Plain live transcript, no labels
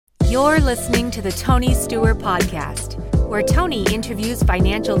You're listening to the Tony Steuer Podcast, where Tony interviews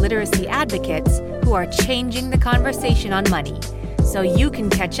financial literacy advocates who are changing the conversation on money, so you can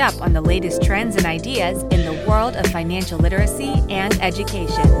catch up on the latest trends and ideas in the world of financial literacy and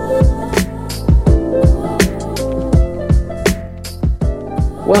education.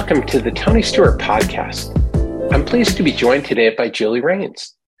 Welcome to the Tony Steuer Podcast. I'm pleased to be joined today by Julie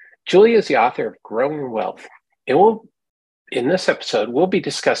Rains. Julie is the author of Growing Wealth. In this episode, we'll be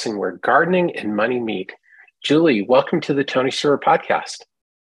discussing where gardening and money meet. Julie, welcome to the Tony Steuer Podcast.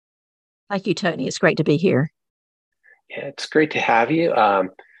 Thank you, Tony. It's great to be here. Yeah, it's great to have you.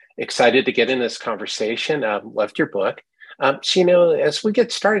 Excited to get in this conversation. Loved your book. As we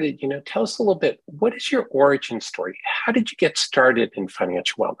get started, tell us a little bit, what is your origin story? How did you get started in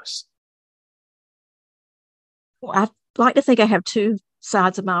financial wellness? Well, I like to think I have two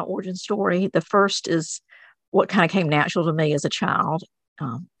sides of my origin story. The first is what kind of came natural to me as a child.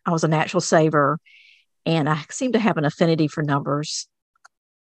 I was a natural saver, and I seemed to have an affinity for numbers.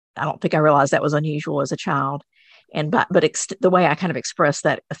 I don't think I realized that was unusual as a child. But the way I kind of expressed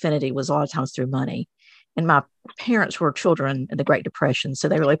that affinity was a lot of times through money. And my parents were children in the Great Depression, so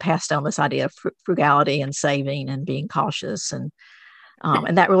they really passed down this idea of frugality and saving and being cautious, and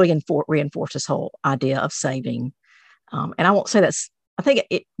that really reinforced this whole idea of saving. And I won't say I think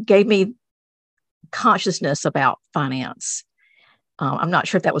it gave me consciousness about finance. I'm not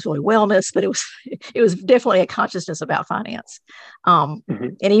sure if that was really wellness, but it was definitely a consciousness about finance. And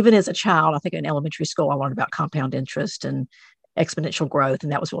even as a child, I think in elementary school, I learned about compound interest and exponential growth,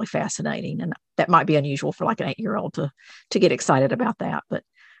 and that was really fascinating. And that might be unusual for like an 8-year-old to get excited about that, but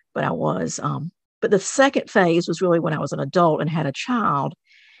I was. But the second phase was really when I was an adult and had a child,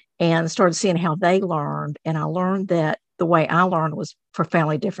 and started seeing how they learned. And I learned that the way I learned was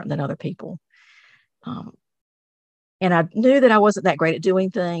profoundly different than other people. And I knew that I wasn't that great at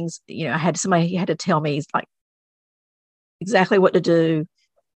doing things. I had somebody had to tell me like exactly what to do.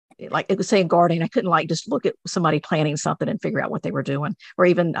 Like it was saying gardening, I couldn't just look at somebody planting something and figure out what they were doing, or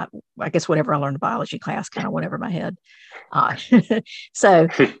even I guess whatever I learned in biology class kind of went over my head. So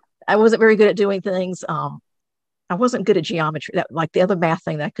I wasn't very good at doing things. I wasn't good at geometry. Like the other math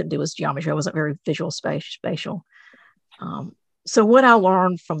thing that I couldn't do was geometry. I wasn't very visual spatial. So what I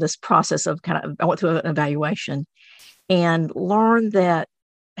learned from this process of I went through an evaluation and learned that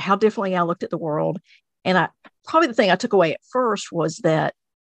how differently I looked at the world. And probably the thing I took away at first was that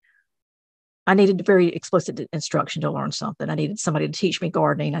I needed very explicit instruction to learn something. I needed somebody to teach me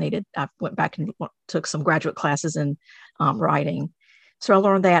gardening. I went back and took some graduate classes in writing. So I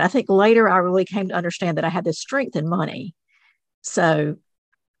learned that. I think later I really came to understand that I had this strength in money. So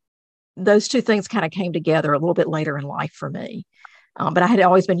those two things kind of came together a little bit later in life for me. But I had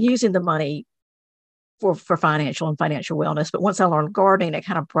always been using the money for financial and financial wellness. But once I learned gardening, it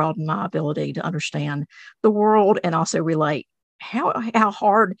kind of broadened my ability to understand the world and also relate how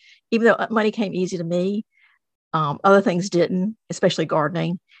hard, even though money came easy to me, other things didn't, especially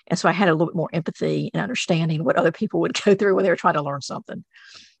gardening. And so I had a little bit more empathy and understanding what other people would go through when they were trying to learn something.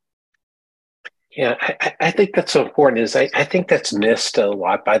 Yeah, I think that's so important. I think that's missed a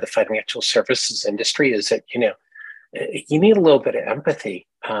lot by the financial services industry, is that, you need a little bit of empathy.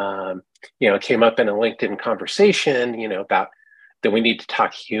 It came up in a LinkedIn conversation, about that we need to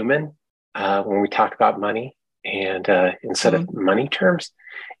talk human when we talk about money, and instead of money terms.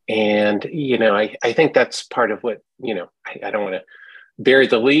 And, I think that's part of what, I don't want to bury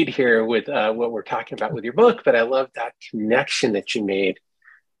the lead here with what we're talking about with your book, but I love that connection that you made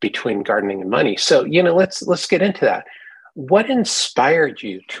between gardening and money. So, let's get into that. What inspired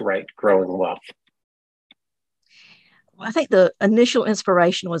you to write Growing Wealth? Well, I think the initial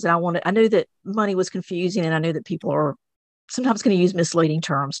inspiration was that I knew that money was confusing, and I knew that people are sometimes going to use misleading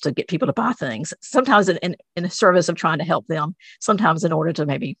terms to get people to buy things, sometimes in a service of trying to help them, sometimes in order to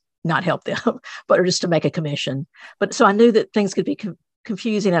maybe not help them, but just to make a commission. But so I knew that things could be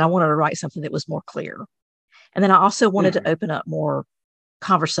confusing, and I wanted to write something that was more clear. And then I also wanted to open up more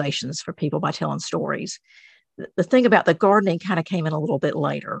conversations for people by telling stories. The thing about the gardening kind of came in a little bit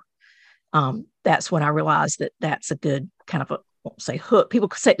later. That's when I realized that that's a good kind of won't say hook.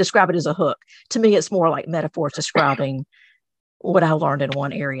 People describe it as a hook. To me, it's more like metaphors describing what I learned in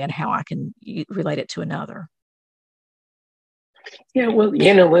one area and how I can relate it to another. Yeah, well,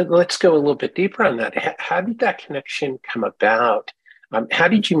 let's go a little bit deeper on that. How did that connection come about? How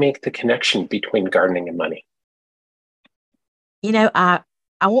did you make the connection between gardening and money? I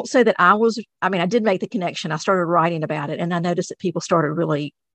won't say that I did make the connection. I started writing about it, and I noticed that people started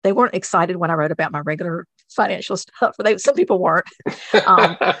they weren't excited when I wrote about my regular financial stuff. Some people weren't,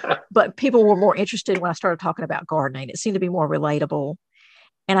 but people were more interested when I started talking about gardening. It seemed to be more relatable.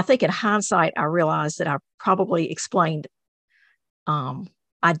 And I think in hindsight, I realized that I probably explained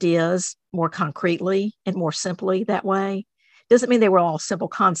ideas more concretely and more simply that way. Doesn't mean they were all simple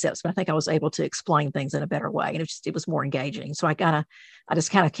concepts, but I think I was able to explain things in a better way, and it was more engaging. So I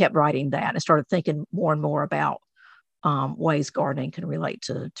just kind of kept writing that and started thinking more and more about ways gardening can relate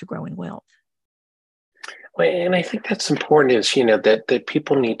to growing wealth. Well, and I think that's important is, that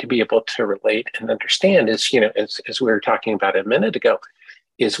people need to be able to relate and understand is, as we were talking about a minute ago,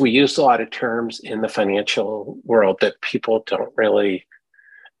 is we use a lot of terms in the financial world that people don't really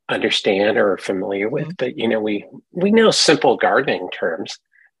understand or are familiar with. Mm-hmm. But, we know simple gardening terms.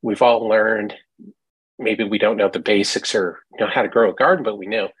 We've all learned, maybe we don't know the basics or know how to grow a garden, but we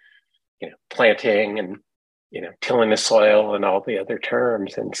know, planting and, tilling the soil and all the other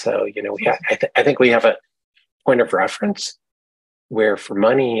terms. And so, I think we have a point of reference where for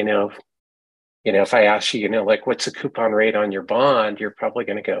money, if I ask you, like, what's the coupon rate on your bond, you're probably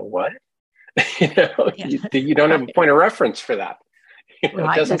going to go, what? You don't have a point of reference for that.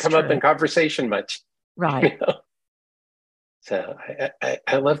 Right, it doesn't come true. up in conversation much. Right. So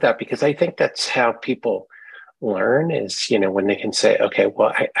I love that because I think that's how people learn is, when they can say, okay,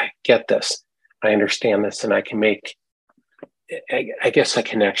 well, I get this. I understand this, and I can make, I guess, a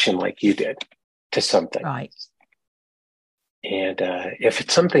connection like you did to something. Right. And if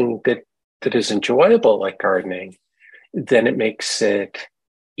it's something that is enjoyable, like gardening, then it makes it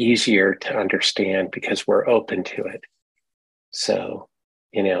easier to understand because we're open to it. So,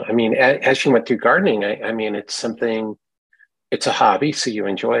 as you went through gardening, it's something, it's a hobby, so you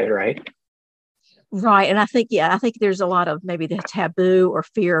enjoy it, right? Right. And I think there's a lot of maybe the taboo or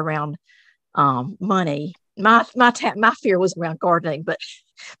fear around money. My fear was around gardening, but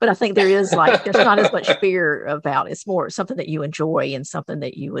I think there's not as much fear about it. It's more something that you enjoy and something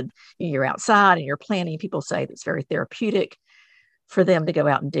that you're outside and you're planting. People say that's very therapeutic for them to go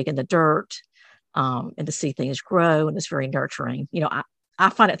out and dig in the dirt and to see things grow, and it's very nurturing. I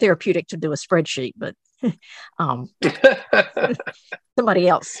find it therapeutic to do a spreadsheet, but somebody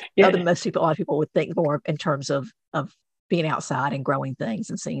else, a lot of people would think more in terms of being outside and growing things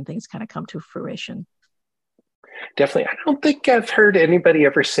and seeing things kind of come to fruition. Definitely. I don't think I've heard anybody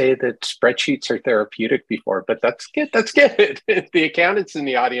ever say that spreadsheets are therapeutic before, but that's good. That's good. The accountants in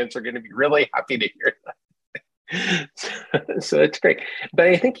the audience are going to be really happy to hear that. So that's great. But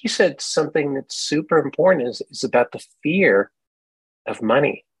I think you said something that's super important is about the fear of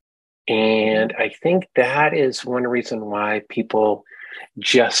money. And I think that is one reason why people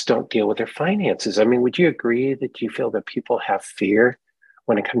just don't deal with their finances. I mean, would you agree that you feel that people have fear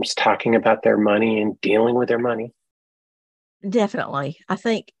when it comes to talking about their money and dealing with their money? Definitely.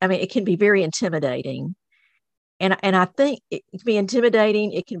 It can be very intimidating. And I think it can be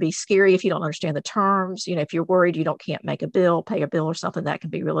intimidating. It can be scary if you don't understand the terms. If you're worried you can't pay a bill or something, that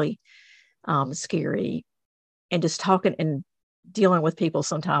can be really scary. And just talking and dealing with people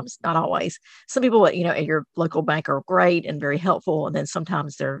sometimes, not always. Some people, at your local bank are great and very helpful, and then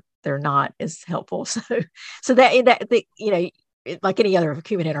sometimes they're not as helpful. So that like any other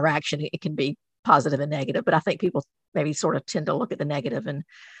human interaction, it can be positive and negative. But I think people maybe sort of tend to look at the negative and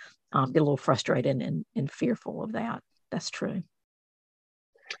get a little frustrated and fearful of that. That's true.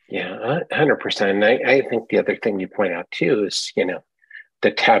 Yeah, 100%. I think the other thing you point out too is,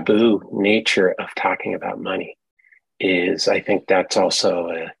 the taboo nature of talking about money is, I think that's also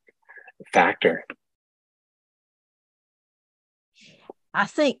a factor. I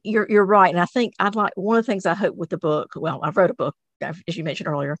think you're right. And I think one of the things I hope with the book, well, I wrote a book, as you mentioned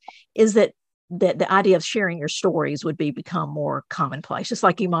earlier, is that the idea of sharing your stories would become more commonplace. Just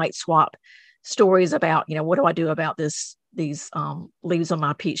like you might swap stories about, what do I do about these leaves on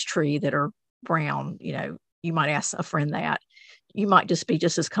my peach tree that are brown? You might ask a friend that. You might just be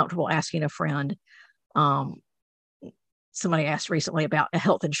just as comfortable asking a friend. Somebody asked recently about a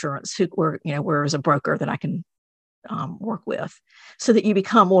health insurance, where is a broker that I can work with, so that you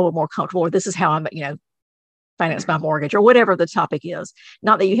become a little more comfortable. Or this is how I'm, finance my mortgage, or whatever the topic is.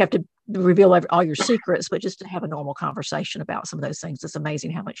 Not that you have to reveal all your secrets, but just to have a normal conversation about some of those things. It's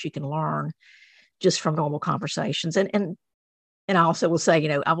amazing how much you can learn just from normal conversations. And I also will say,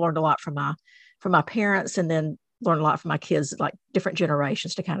 I've learned a lot from my parents, and then learned a lot from my kids, like different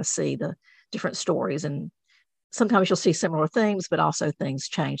generations, to kind of see the different stories. And sometimes you'll see similar things, but also things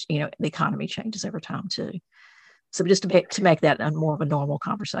change. The economy changes over time too. So just to make that more of a normal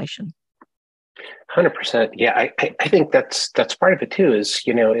conversation. 100%. Yeah, I think that's part of it too. Is,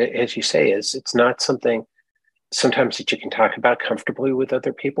 as you say, it's not something sometimes that you can talk about comfortably with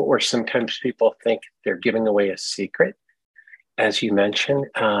other people, or sometimes people think they're giving away a secret, as you mentioned.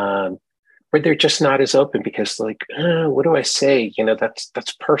 or they're just not as open because like, what do I say?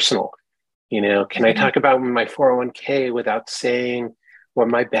 That's personal. Can I talk about my 401k without saying what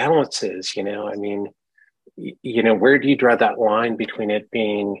my balance is? I mean, where do you draw that line between it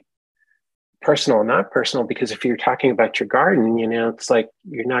being personal and not personal? Because if you're talking about your garden, it's like,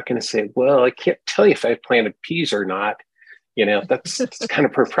 you're not going to say, well, I can't tell you if I planted peas or not. That's kind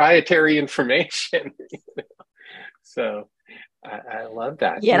of proprietary information. So I love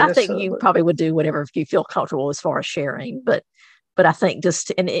that. Yeah, and I think you probably would do whatever if you feel comfortable as far as sharing. But I think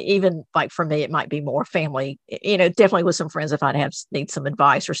and even like for me, it might be more family, definitely with some friends if I'd need some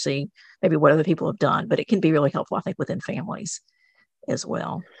advice or see maybe what other people have done. But it can be really helpful, I think, within families as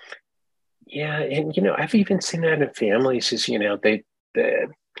well. Yeah. And, I've even seen that in families is, the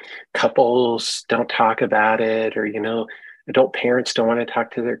couples don't talk about it, or, adult parents don't want to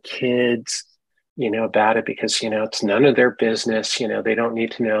talk to their kids, about it because, it's none of their business, they don't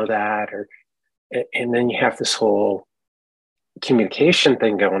need to know that. And then you have this whole communication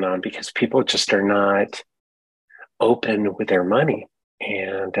thing going on because people just are not open with their money.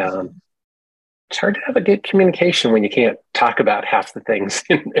 And it's hard to have a good communication when you can't talk about half the things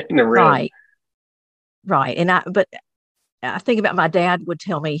in the room. Right. And I think about my dad would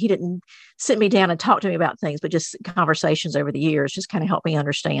tell me, he didn't sit me down and talk to me about things, but just conversations over the years just kind of helped me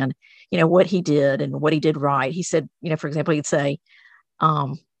understand, what he did and what he did right. He said, for example, he'd say,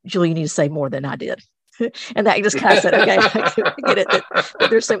 Julie, you need to say more than I did. And that just kind of said, okay, I get it. That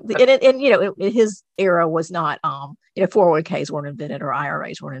there's some, and his era was not, 401ks weren't invented or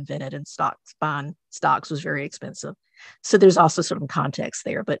IRAs weren't invented, and buying stocks was very expensive. So there's also sort of context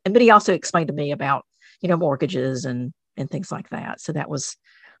there. But he also explained to me about, mortgages and things like that. So that was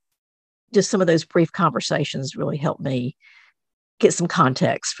just some of those brief conversations really helped me get some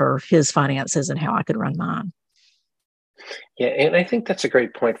context for his finances and how I could run mine. Yeah, and I think that's a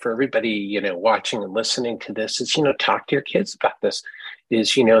great point for everybody, watching and listening to this is, talk to your kids about this.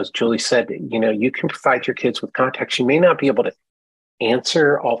 Is, as Julie said, you can provide your kids with context. You may not be able to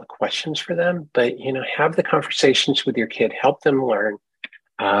answer all the questions for them, but, have the conversations with your kid, help them learn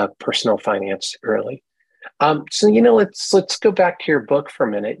personal finance early. So, let's go back to your book for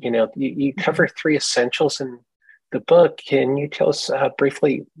a minute. You cover 3 essentials in the book. Can you tell us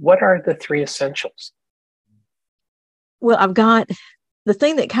briefly, what are the 3 essentials? Well, I've got the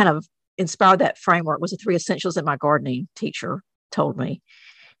thing that kind of inspired that framework was the 3 essentials that my gardening teacher told me.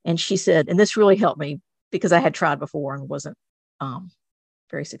 And she said, and this really helped me because I had tried before and wasn't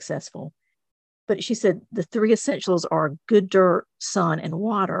very successful. But she said, the 3 essentials are good dirt, sun, and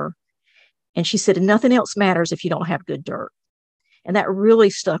water. And she said, nothing else matters if you don't have good dirt. And that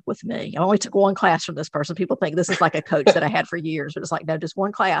really stuck with me. I only took 1 class from this person. People think this is like a coach that I had for years, but it's like, no, just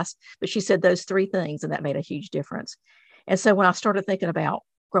 1 class. But she said those 3 things, and that made a huge difference. And so when I started thinking about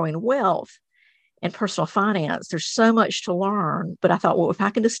growing wealth and personal finance, there's so much to learn. But I thought, well, if I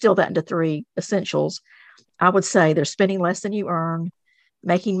can distill that into 3 essentials, I would say there's spending less than you earn,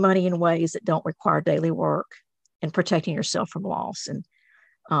 making money in ways that don't require daily work, and protecting yourself from loss. And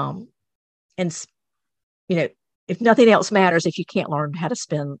if nothing else matters, if you can't learn how to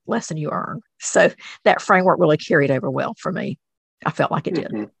spend less than you earn. So that framework really carried over well for me. I felt like it did.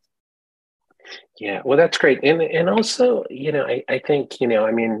 Mm-hmm. Yeah, well, that's great. And also, I think,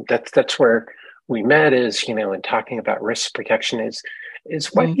 that's where we met is, in talking about risk protection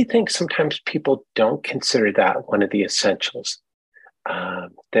is why do you think sometimes people don't consider that one of the essentials, that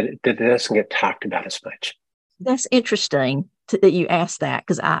it doesn't get talked about as much? That's interesting that you asked that,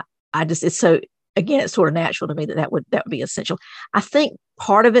 because I just, it's so, again, it's sort of natural to me that would be essential. I think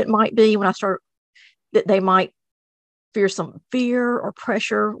part of it might be when I start that they might fear some fear or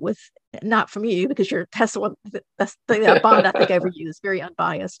pressure with, not from you, because that's the thing that I bond, I think, over you is very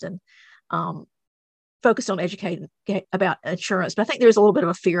unbiased and focused on educating about insurance. But I think there's a little bit of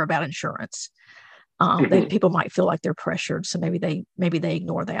a fear about insurance. That people might feel like they're pressured. So maybe they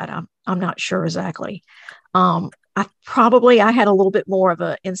ignore that. I'm not sure exactly. I had a little bit more of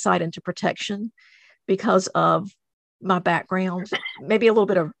an insight into protection because of my background, maybe a little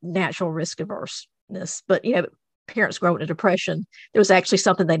bit of natural risk averseness, but parents growing into depression, there was actually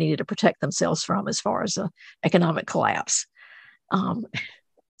something they needed to protect themselves from as far as economic collapse.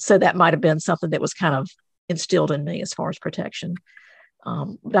 So that might have been something that was kind of instilled in me as far as protection.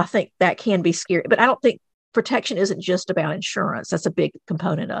 But I think that can be scary, but I don't think protection isn't just about insurance. That's a big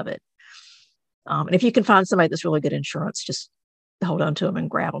component of it. And if you can find somebody that's really good insurance, just hold on to them and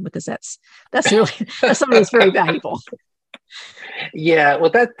grab them, because that's something that's very valuable. Yeah, well,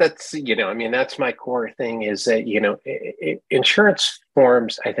 that's that's my core thing is that insurance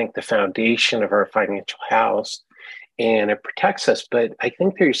forms, I think, the foundation of our financial house, and it protects us. But I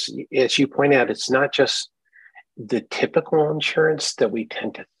think there's, as you point out, it's not just the typical insurance that we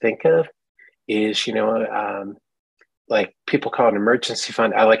tend to think of is, like people call it an emergency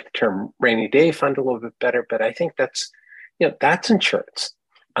fund. I like the term rainy day fund a little bit better, but I think that's insurance.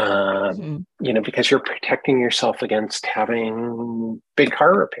 Because you're protecting yourself against having big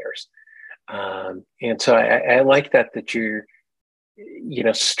car repairs. And so I like that you're,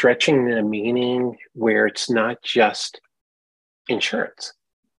 stretching the meaning where it's not just insurance.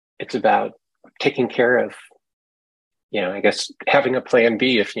 It's about taking care of, I guess, having a plan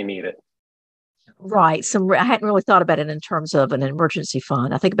B if you need it. Right. I hadn't really thought about it in terms of an emergency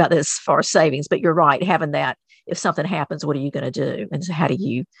fund. I think about this as far as savings, but you're right. Having that, if something happens, what are you going to do? And so how do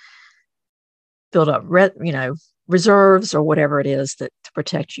you build up, reserves or whatever it is to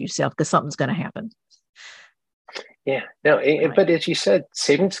protect yourself because something's going to happen. Yeah, no, right. But as you said,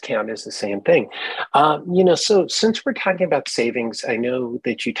 savings account is the same thing. So since we're talking about savings, I know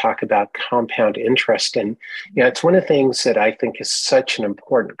that you talk about compound interest, and it's one of the things that I think is such an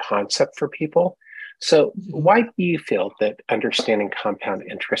important concept for people. So why do you feel that understanding compound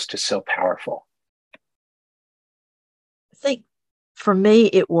interest is so powerful? I think for me,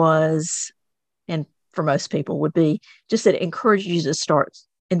 it was, and for most people would be just that it encourages you to start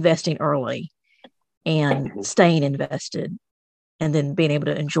investing early and staying invested and then being able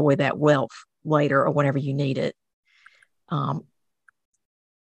to enjoy that wealth later or whenever you need it. I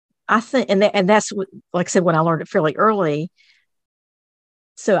think, and that's what, like I said, when I learned it fairly early,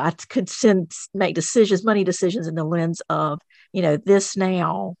 so I could make money decisions in the lens of, this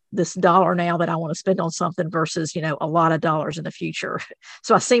dollar now that I want to spend on something versus, a lot of dollars in the future.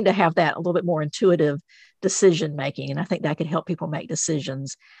 So I seem to have that a little bit more intuitive decision making. And I think that could help people make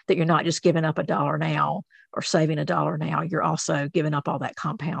decisions that you're not just giving up $1 now or saving $1 now. You're also giving up all that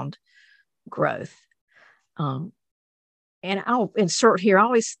compound growth. And I'll insert here,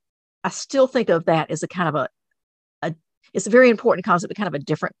 I still think of that as a kind of it's a very important concept, but kind of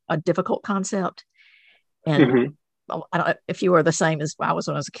a difficult concept. And I don't know if you were the same as I was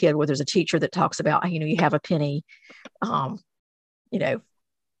when I was a kid, where there's a teacher that talks about, you have a penny, and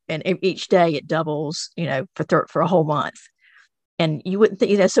each day it doubles, for a whole month. And you wouldn't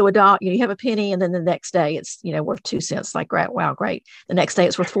think, so you have a penny and then the next day it's, worth 2 cents. Like, great. Wow, great. The next day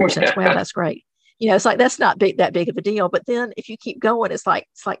it's worth 4 cents. Wow, that's great. It's like, that's not that big of a deal. But then if you keep going, it's like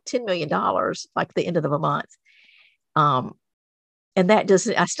 $10 million, like at the end of a month. And that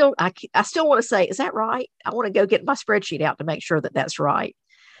doesn't, I still want to say, is that right? I want to go get my spreadsheet out to make sure that that's right.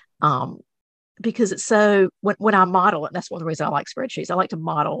 Because it's so, when I model it, that's one of the reasons I like spreadsheets. I like to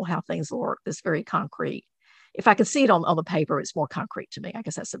model how things work. It's very concrete. If I can see it on the paper, it's more concrete to me. I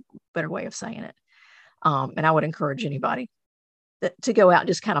guess that's a better way of saying it. And I would encourage anybody to go out and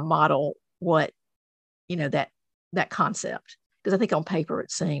just kind of model what, that concept. Because I think on paper,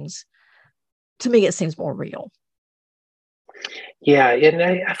 it seems more real. Yeah,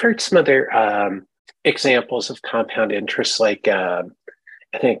 and I've heard some other examples of compound interest, like I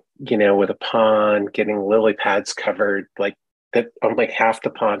think, with a pond, getting lily pads covered, like that, like half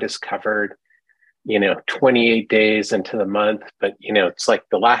the pond is covered, 28 days into the month, but, it's like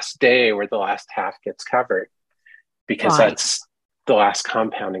the last day where the last half gets covered because that's the last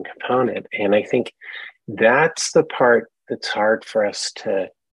compounding component. And I think that's the part that's hard for us to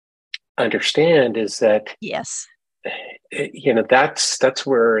understand is that, yes, that's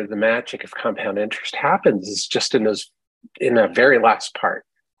where the magic of compound interest happens, is just in that very last part,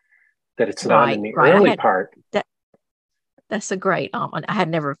 that it's not in the early part. That's a great,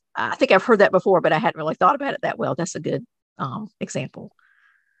 I think I've heard that before, but I hadn't really thought about it that well. That's a good example.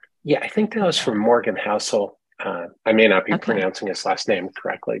 Yeah, I think that was from Morgan Housel. I may not be pronouncing his last name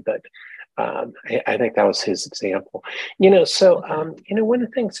correctly, but I think that was his example. One of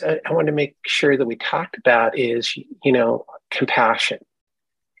the things I want to make sure that we talked about is, compassion.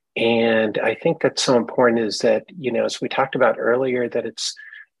 And I think that's so important, is that, as we talked about earlier, that it's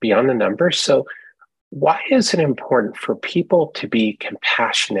beyond the numbers. So why is it important for people to be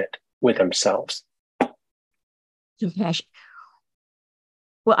compassionate with themselves? Compassion.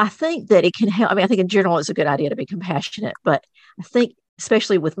 Well, I think that it can help. I think in general, it's a good idea to be compassionate, but I think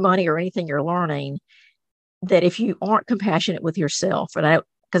especially with money or anything you're learning, that if you aren't compassionate with yourself, and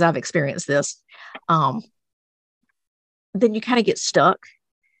because I've experienced this, then you kind of get stuck.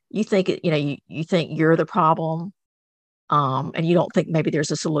 You think you think you're the problem, and you don't think maybe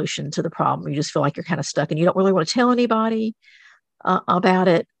there's a solution to the problem. You just feel like you're kind of stuck, and you don't really want to tell anybody about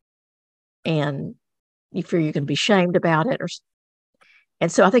it, and you fear you're going to be shamed about it,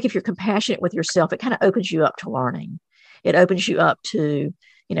 and so I think if you're compassionate with yourself, it kind of opens you up to learning. It opens you up to,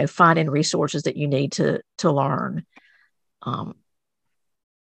 finding resources that you need to learn. Um,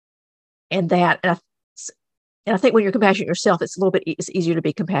 and I think when you're compassionate yourself, it's easier to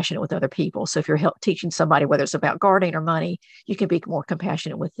be compassionate with other people. So if you're teaching somebody, whether it's about gardening or money, you can be more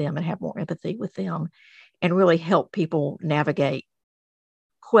compassionate with them and have more empathy with them and really help people navigate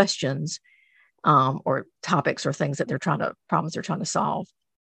questions or topics or things that problems they're trying to solve.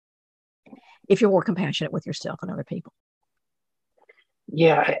 If you're more compassionate with yourself and other people.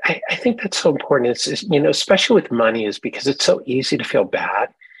 Yeah, I think that's so important. It's, especially with money, is because it's so easy to feel bad.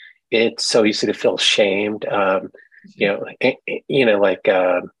 It's so easy to feel shamed. Like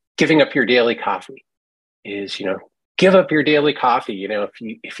giving up your daily coffee is, give up your daily coffee.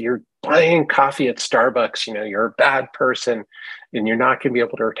 If you're buying coffee at Starbucks, you're a bad person and you're not going to be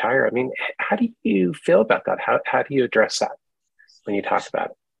able to retire. I mean, how do you feel about that? How do you address that when you talk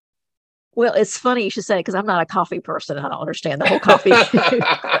about it? Well, it's funny you should say, because I'm not a coffee person. I don't understand the whole coffee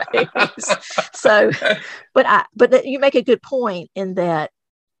craze. So, but you make a good point in that,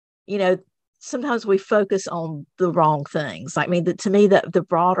 sometimes we focus on the wrong things. I mean, to me, the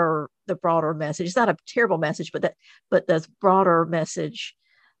broader message, it's not a terrible message, but the broader message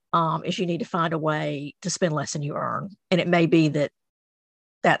is you need to find a way to spend less than you earn. And it may be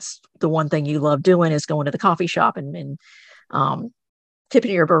that's the one thing you love doing is going to the coffee shop and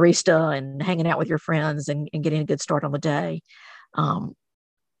tipping your barista and hanging out with your friends and getting a good start on the day.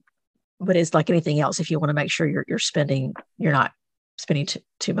 But it's like anything else. If you want to make sure you're not spending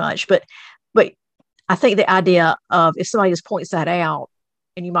too much, but I think the idea of if somebody just points that out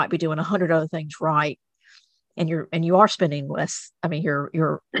and you might be doing 100 other things right, and you are spending less. I mean,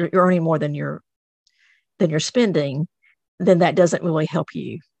 you're earning more than you're spending, then that doesn't really help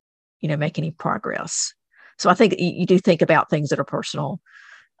you, make any progress. So I think you do think about things that are personal,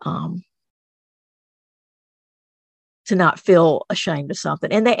 to not feel ashamed of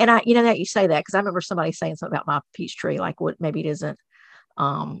something. And that you say that because I remember somebody saying something about my peach tree, like what maybe it isn't.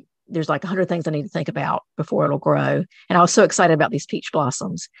 There's like 100 things I need to think about before it'll grow. And I was so excited about these peach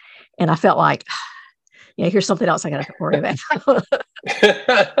blossoms, and I felt like, here's something else I got to worry about.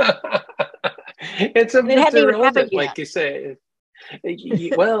 It's irrelevant, like you say.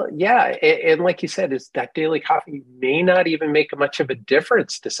 Well, yeah. And like you said, is that daily coffee may not even make much of a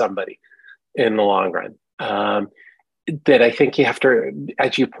difference to somebody in the long run. That I think you have to,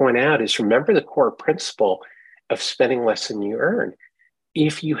 as you point out, is remember the core principle of spending less than you earn.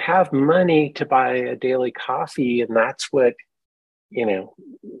 If you have money to buy a daily coffee and that's what,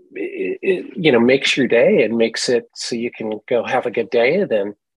 makes your day and makes it so you can go have a good day,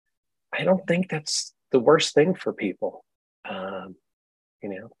 then I don't think that's the worst thing for people.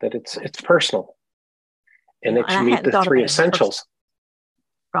 That it's personal and that you meet the three essentials.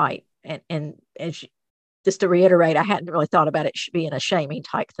 Right. And just to reiterate, I hadn't really thought about it being a shaming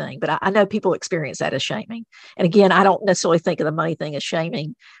type thing, but I know people experience that as shaming. And again, I don't necessarily think of the money thing as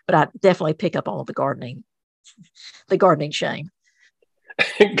shaming, but I definitely pick up on the gardening shame.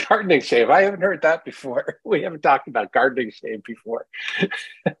 Gardening shame. I haven't heard that before. We haven't talked about gardening shame before.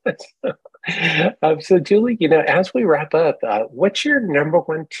 So Julie, as we wrap up, what's your number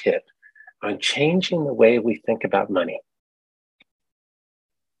one tip on changing the way we think about money?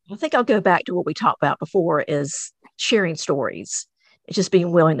 I think I'll go back to what we talked about before is sharing stories. It's just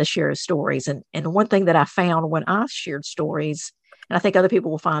being willing to share stories. And one thing that I found when I shared stories, and I think other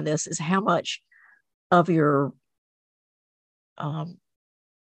people will find this, is how much of your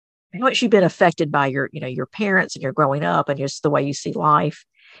how much you've been affected by your parents and your growing up and just the way you see life.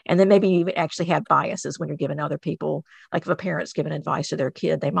 And then maybe you even actually have biases when you're giving other people, like if a parent's giving advice to their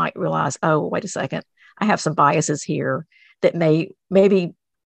kid, they might realize, oh, wait a second, I have some biases here that maybe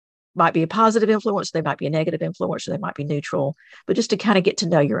might be a positive influence, they might be a negative influence, or they might be neutral, but just to kind of get to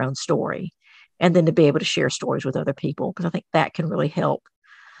know your own story and then to be able to share stories with other people, because I think that can really help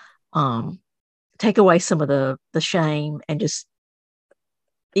take away some of the shame. And just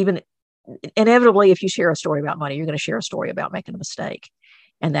even inevitably, if you share a story about money, you're going to share a story about making a mistake.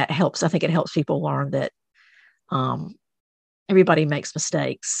 And that helps. I think it helps people learn that everybody makes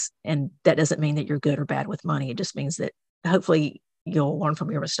mistakes, and that doesn't mean that you're good or bad with money. It just means that hopefully you'll learn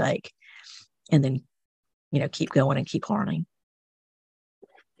from your mistake and then, keep going and keep learning.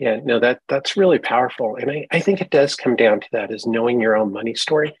 Yeah, no, that's really powerful. And I think it does come down to that, is knowing your own money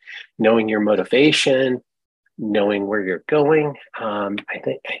story, knowing your motivation, knowing where you're going. I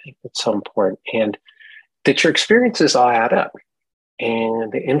think that's so important, and that your experiences all add up.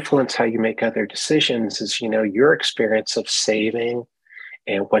 And they influence how you make other decisions is, your experience of saving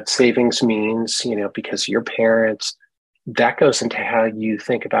and what savings means, because your parents, that goes into how you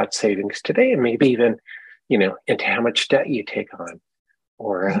think about savings today, and maybe even, into how much debt you take on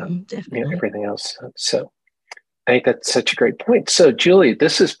or everything else. So I think that's such a great point. So, Julie,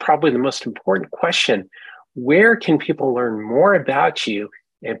 this is probably the most important question. Where can people learn more about you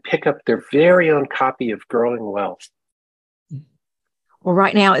and pick up their very own copy of Growing Wealth? Well,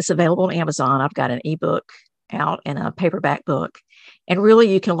 right now it's available on Amazon. I've got an ebook out and a paperback book. And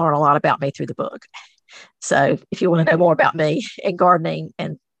really, you can learn a lot about me through the book. So if you want to know more about me and gardening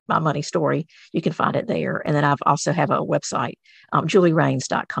and my money story, you can find it there. And then I've also have a website,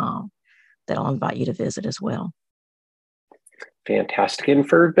 julierains.com, that I'll invite you to visit as well. Fantastic. And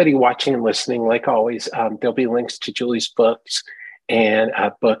for everybody watching and listening, like always, there'll be links to Julie's books and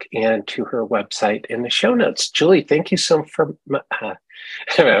to her website in the show notes. Julie, thank you so much. I'm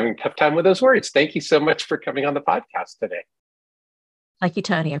having a tough time with those words. Thank you so much for coming on the podcast today. Thank you,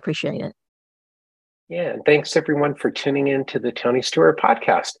 Tony. I appreciate it. Yeah, and thanks everyone for tuning in to the Tony Steuer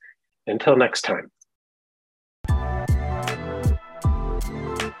Podcast. Until next time.